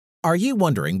Are you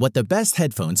wondering what the best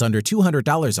headphones under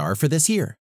 $200 are for this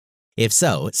year? If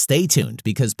so, stay tuned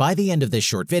because by the end of this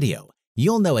short video,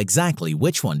 you'll know exactly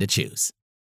which one to choose.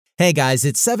 Hey guys,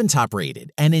 it's 7 Top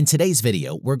Rated, and in today's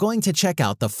video, we're going to check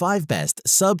out the 5 best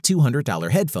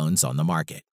sub-$200 headphones on the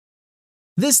market.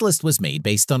 This list was made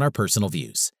based on our personal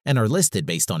views and are listed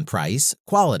based on price,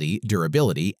 quality,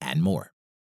 durability, and more.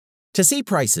 To see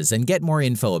prices and get more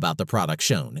info about the product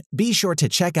shown, be sure to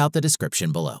check out the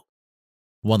description below.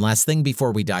 One last thing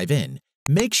before we dive in,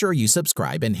 make sure you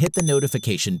subscribe and hit the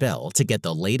notification bell to get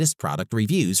the latest product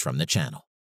reviews from the channel.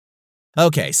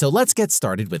 Okay, so let's get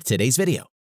started with today's video.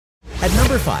 At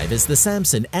number 5 is the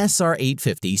Samson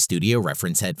SR850 Studio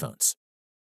Reference Headphones.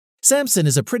 Samson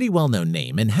is a pretty well-known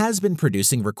name and has been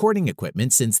producing recording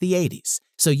equipment since the 80s,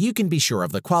 so you can be sure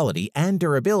of the quality and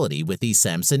durability with these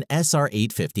Samson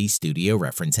SR850 Studio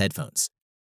Reference Headphones.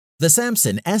 The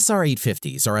Samson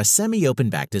SR850s are a semi-open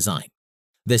back design.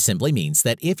 This simply means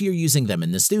that if you're using them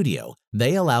in the studio,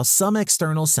 they allow some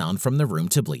external sound from the room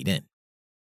to bleed in.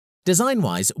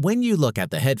 Design-wise, when you look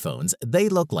at the headphones, they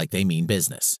look like they mean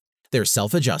business. They're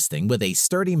self-adjusting with a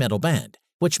sturdy metal band,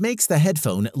 which makes the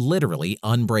headphone literally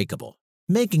unbreakable,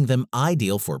 making them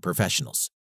ideal for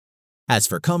professionals. As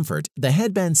for comfort, the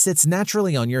headband sits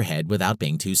naturally on your head without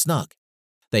being too snug.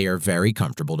 They are very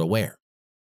comfortable to wear.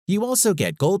 You also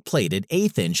get gold-plated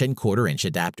 1/8" and 1/4"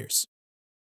 adapters.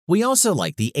 We also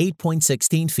like the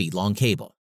 8.16 feet long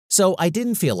cable, so I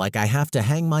didn't feel like I have to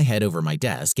hang my head over my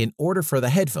desk in order for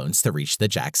the headphones to reach the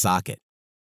jack socket.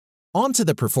 On to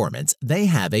the performance, they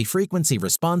have a frequency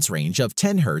response range of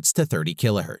 10 Hz to 30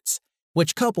 kHz,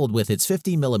 which coupled with its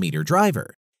 50mm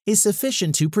driver, is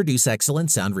sufficient to produce excellent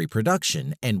sound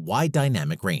reproduction and wide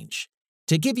dynamic range,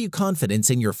 to give you confidence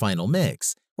in your final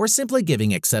mix, or simply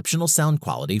giving exceptional sound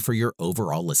quality for your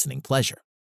overall listening pleasure.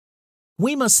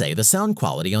 We must say the sound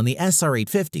quality on the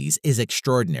SR850s is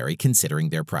extraordinary considering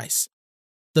their price.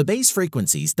 The bass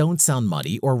frequencies don't sound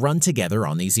muddy or run together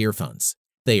on these earphones.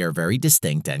 They are very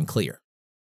distinct and clear.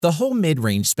 The whole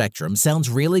mid-range spectrum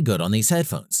sounds really good on these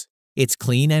headphones. It's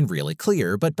clean and really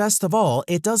clear, but best of all,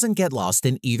 it doesn't get lost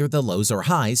in either the lows or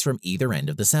highs from either end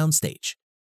of the soundstage.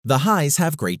 The highs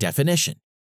have great definition.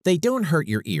 They don't hurt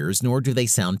your ears nor do they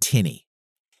sound tinny.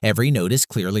 Every note is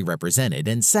clearly represented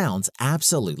and sounds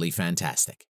absolutely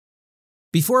fantastic.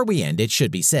 Before we end, it should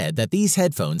be said that these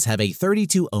headphones have a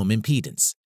 32 ohm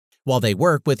impedance. While they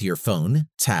work with your phone,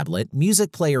 tablet,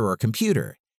 music player, or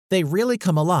computer, they really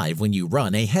come alive when you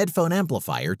run a headphone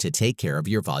amplifier to take care of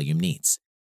your volume needs.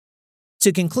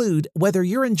 To conclude, whether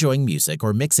you're enjoying music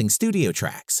or mixing studio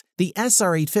tracks, the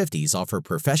SR850s offer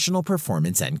professional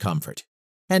performance and comfort,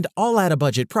 and all at a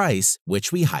budget price,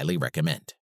 which we highly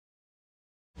recommend.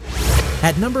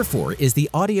 At number 4 is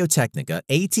the Audio-Technica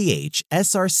ATH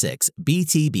SR6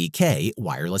 BTBK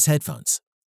wireless headphones.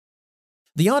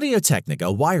 The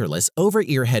Audio-Technica wireless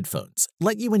over-ear headphones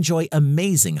let you enjoy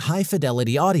amazing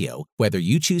high-fidelity audio whether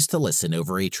you choose to listen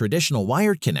over a traditional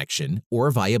wired connection or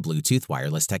via Bluetooth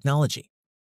wireless technology.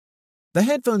 The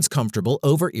headphones' comfortable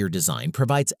over-ear design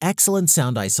provides excellent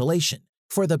sound isolation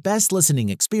for the best listening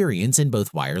experience in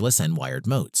both wireless and wired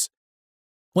modes.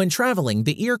 When traveling,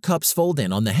 the ear cups fold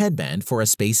in on the headband for a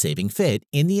space-saving fit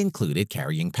in the included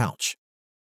carrying pouch.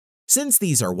 Since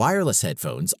these are wireless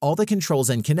headphones, all the controls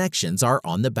and connections are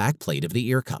on the back plate of the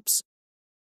ear cups.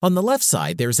 On the left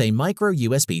side, there's a micro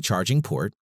USB charging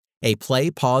port, a play,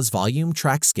 pause, volume,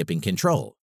 track skipping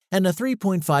control, and a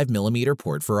 3.5mm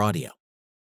port for audio.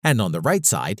 And on the right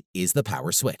side is the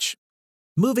power switch.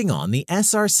 Moving on, the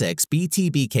SR6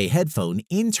 BTBK headphone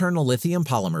internal lithium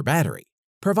polymer battery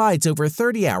provides over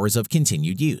 30 hours of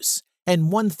continued use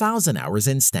and 1,000 hours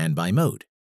in standby mode,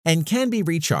 and can be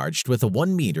recharged with a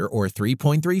 1 meter or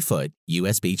 3.3-foot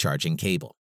USB charging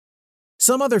cable.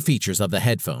 Some other features of the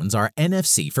headphones are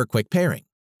NFC for quick pairing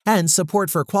and support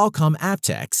for Qualcomm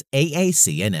aptX,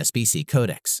 AAC, and SBC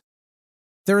codecs.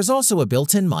 There is also a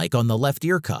built-in mic on the left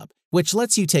ear cup, which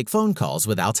lets you take phone calls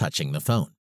without touching the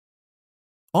phone.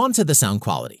 On to the sound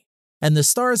quality, and the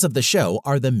stars of the show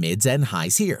are the mids and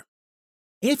highs here.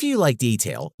 If you like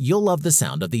detail, you'll love the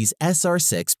sound of these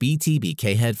SR6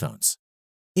 BTBK headphones.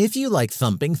 If you like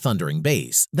thumping, thundering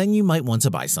bass, then you might want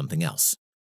to buy something else.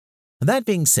 That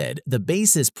being said, the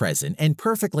bass is present and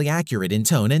perfectly accurate in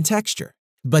tone and texture,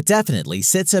 but definitely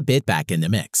sits a bit back in the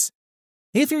mix.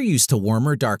 If you're used to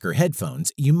warmer, darker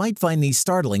headphones, you might find these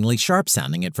startlingly sharp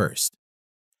sounding at first.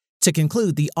 To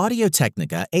conclude, the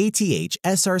Audio-Technica ATH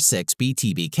SR6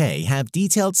 BTBK have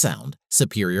detailed sound,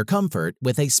 superior comfort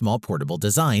with a small portable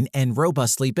design, and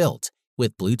robustly built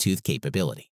with Bluetooth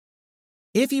capability.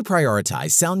 If you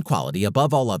prioritize sound quality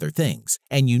above all other things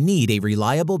and you need a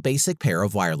reliable basic pair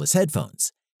of wireless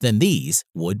headphones, then these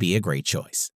would be a great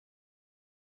choice.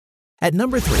 At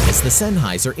number 3 is the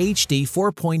Sennheiser HD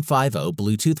 4.50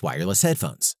 Bluetooth wireless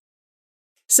headphones.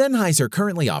 Sennheiser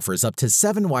currently offers up to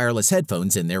 7 wireless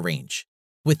headphones in their range,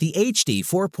 with the HD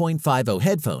 4.50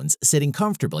 headphones sitting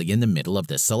comfortably in the middle of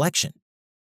this selection.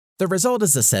 The result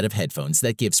is a set of headphones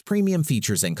that gives premium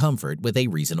features and comfort with a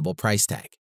reasonable price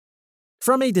tag.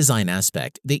 From a design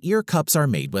aspect, the ear cups are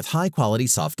made with high-quality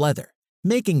soft leather,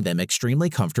 making them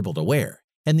extremely comfortable to wear,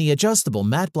 and the adjustable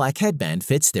matte black headband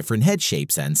fits different head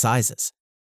shapes and sizes.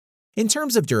 In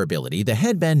terms of durability, the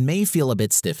headband may feel a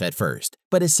bit stiff at first,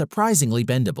 but is surprisingly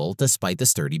bendable despite the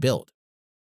sturdy build.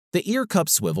 The ear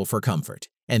cups swivel for comfort,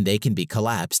 and they can be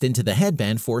collapsed into the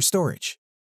headband for storage.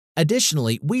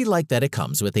 Additionally, we like that it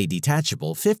comes with a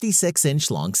detachable 56-inch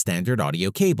long standard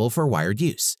audio cable for wired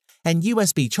use, and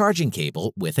USB charging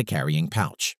cable with a carrying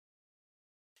pouch.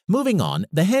 Moving on,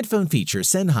 the headphone features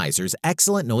Sennheiser's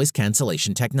excellent noise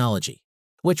cancellation technology,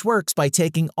 which works by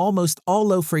taking almost all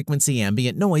low-frequency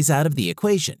ambient noise out of the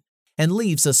equation and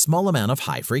leaves a small amount of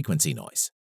high-frequency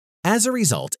noise. As a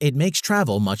result, it makes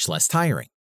travel much less tiring,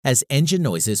 as engine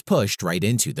noise is pushed right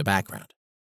into the background.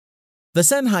 The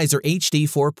Sennheiser HD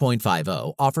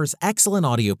 4.50 offers excellent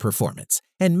audio performance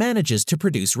and manages to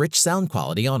produce rich sound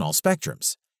quality on all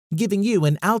spectrums, giving you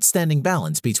an outstanding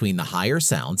balance between the higher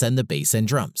sounds and the bass and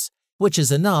drums, which is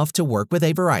enough to work with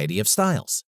a variety of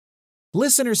styles.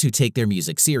 Listeners who take their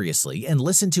music seriously and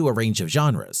listen to a range of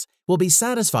genres will be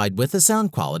satisfied with the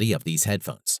sound quality of these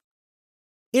headphones.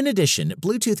 In addition,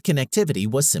 Bluetooth connectivity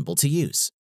was simple to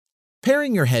use.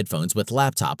 Pairing your headphones with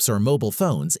laptops or mobile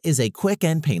phones is a quick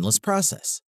and painless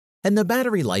process, and the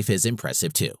battery life is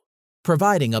impressive too,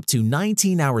 providing up to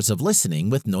 19 hours of listening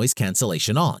with noise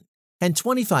cancellation on, and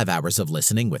 25 hours of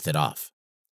listening with it off.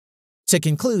 To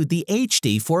conclude, the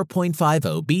HD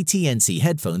 4.50 BTNC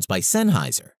headphones by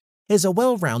Sennheiser is a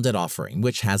well-rounded offering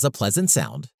which has a pleasant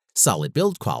sound, solid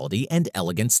build quality, and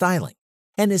elegant styling,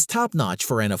 and is top-notch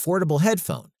for an affordable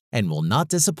headphone and will not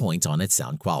disappoint on its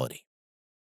sound quality.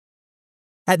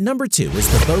 At number 2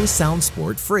 is the Bose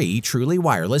SoundSport Free Truly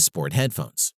Wireless Sport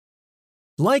Headphones.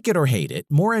 Like it or hate it,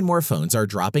 more and more phones are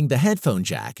dropping the headphone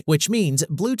jack, which means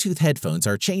Bluetooth headphones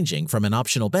are changing from an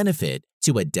optional benefit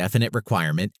to a definite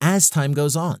requirement as time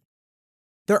goes on.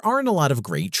 There aren't a lot of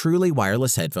great truly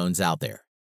wireless headphones out there,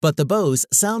 but the Bose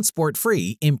SoundSport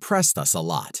Free impressed us a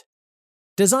lot.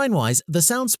 Design-wise, the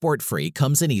SoundSport Free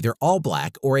comes in either all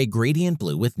black or a gradient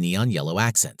blue with neon yellow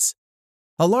accents.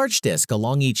 A large disc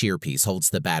along each earpiece holds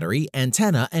the battery,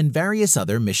 antenna, and various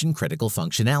other mission-critical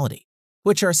functionality,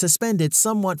 which are suspended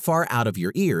somewhat far out of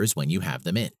your ears when you have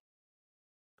them in.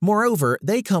 Moreover,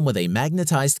 they come with a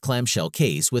magnetized clamshell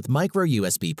case with micro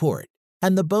USB port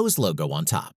and the Bose logo on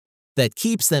top that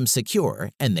keeps them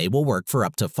secure, and they will work for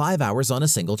up to 5 hours on a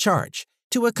single charge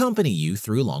to accompany you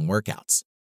through long workouts.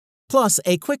 Plus,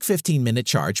 a quick 15-minute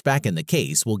charge back in the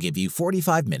case will give you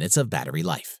 45 minutes of battery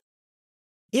life.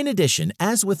 In addition,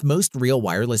 as with most real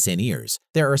wireless in-ears,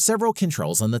 there are several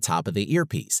controls on the top of the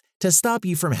earpiece to stop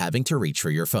you from having to reach for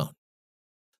your phone.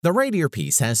 The right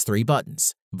earpiece has 3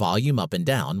 buttons, volume up and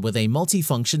down with a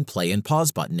multifunction play and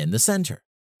pause button in the center,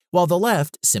 while the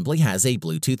left simply has a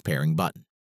Bluetooth pairing button.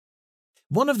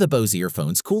 One of the Bose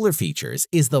earphones' cooler features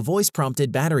is the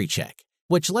voice-prompted battery check,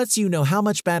 which lets you know how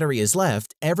much battery is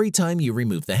left every time you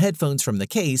remove the headphones from the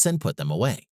case and put them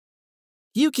away.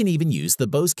 You can even use the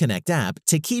Bose Connect app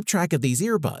to keep track of these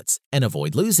earbuds and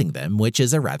avoid losing them, which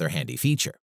is a rather handy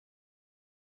feature.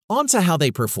 On to how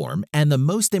they perform, and the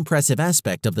most impressive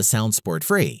aspect of the SoundSport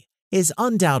Free is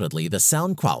undoubtedly the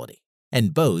sound quality,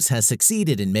 and Bose has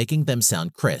succeeded in making them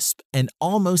sound crisp and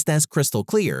almost as crystal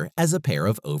clear as a pair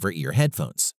of over-ear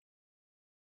headphones.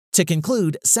 To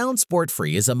conclude, SoundSport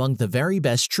Free is among the very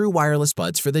best true wireless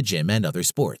buds for the gym and other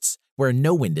sports, where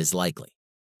no wind is likely.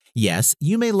 Yes,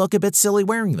 you may look a bit silly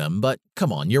wearing them, but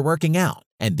come on, you're working out,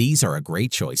 and these are a great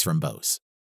choice from Bose.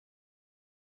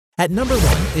 At number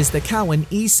 1 is the Cowan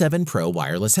E7 Pro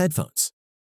wireless headphones.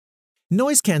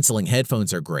 Noise-canceling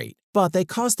headphones are great, but they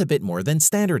cost a bit more than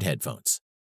standard headphones.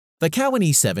 The Cowan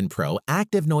E7 Pro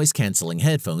active noise-canceling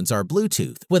headphones are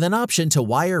Bluetooth with an option to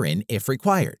wire in if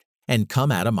required, and come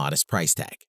at a modest price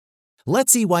tag.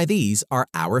 Let's see why these are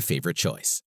our favorite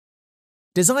choice.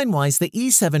 Design-wise, the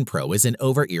E7 Pro is an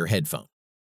over-ear headphone.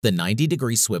 The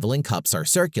 90-degree swiveling cups are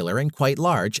circular and quite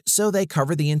large, so they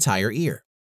cover the entire ear.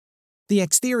 The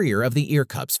exterior of the ear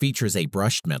cups features a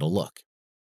brushed metal look.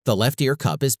 The left ear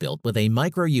cup is built with a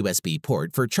micro USB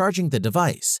port for charging the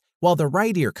device, while the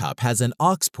right ear cup has an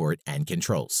aux port and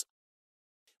controls.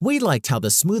 We liked how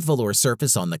the smooth velour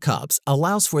surface on the cups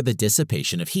allows for the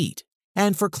dissipation of heat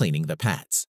and for cleaning the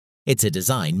pads. It's a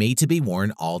design made to be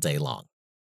worn all day long.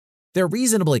 They're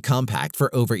reasonably compact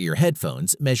for over-ear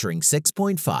headphones, measuring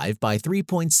 6.5 by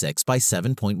 3.6 by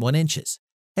 7.1 inches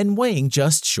and weighing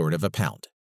just short of a pound.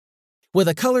 With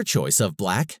a color choice of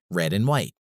black, red, and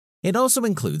white. It also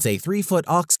includes a 3-foot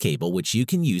aux cable which you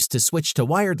can use to switch to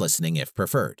wired listening if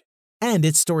preferred, and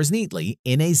it stores neatly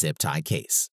in a zip-tie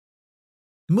case.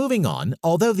 Moving on,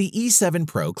 although the E7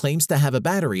 Pro claims to have a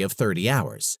battery of 30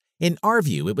 hours, in our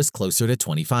view it was closer to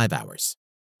 25 hours.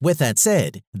 With that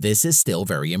said, this is still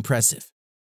very impressive.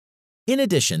 In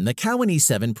addition, the Cowan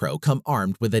E7 Pro come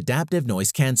armed with adaptive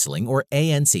noise cancelling or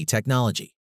ANC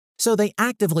technology, so they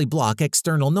actively block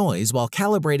external noise while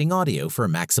calibrating audio for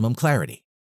maximum clarity.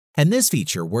 And this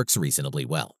feature works reasonably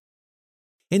well.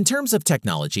 In terms of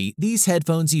technology, these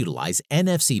headphones utilize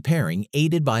NFC pairing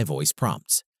aided by voice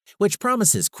prompts, which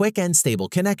promises quick and stable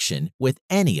connection with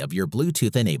any of your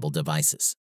Bluetooth-enabled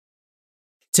devices.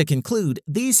 To conclude,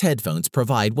 these headphones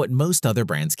provide what most other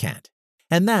brands can't,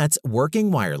 and that's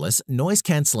working wireless,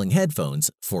 noise-canceling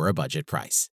headphones for a budget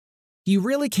price. You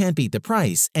really can't beat the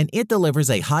price, and it delivers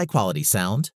a high-quality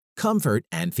sound, comfort,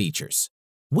 and features.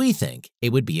 We think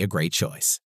it would be a great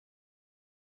choice.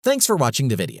 Thanks for watching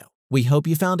the video. We hope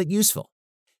you found it useful.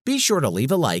 Be sure to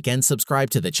leave a like and subscribe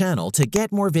to the channel to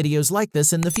get more videos like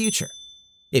this in the future.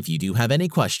 If you do have any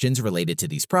questions related to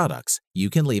these products, you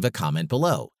can leave a comment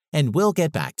below, and we'll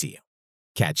get back to you.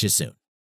 Catch you soon.